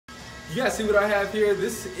You guys see what I have here?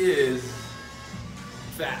 This is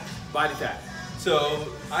fat, body fat. So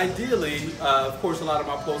ideally, of course, a lot of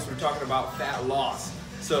my posts were talking about fat loss.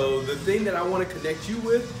 So the thing that I want to connect you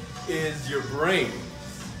with is your brain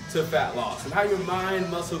to fat loss, and how your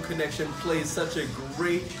mind-muscle connection plays such a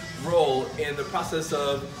great role in the process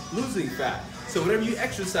of losing fat. So whenever you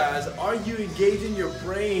exercise, are you engaging your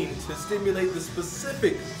brain to stimulate the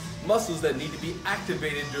specific muscles that need to be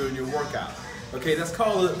activated during your workout? Okay, that's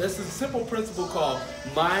a simple principle called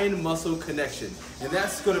mind-muscle connection. And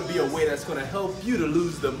that's going to be a way that's going to help you to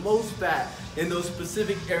lose the most fat in those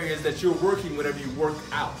specific areas that you're working whenever you work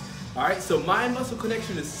out. All right, so mind-muscle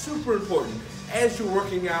connection is super important. As you're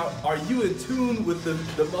working out, are you in tune with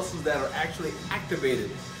the muscles that are actually activated?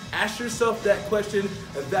 Ask yourself that question,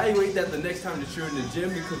 evaluate that the next time that you're in the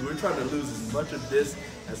gym, because we're trying to lose as much of this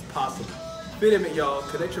as possible. Fit in it, y'all.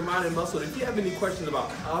 Connect your mind and muscle. If you have any questions about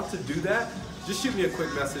how to do that, just shoot me a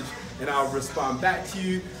quick message and I'll respond back to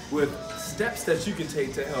you with steps that you can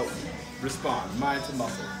take to help respond mind to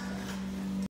muscle.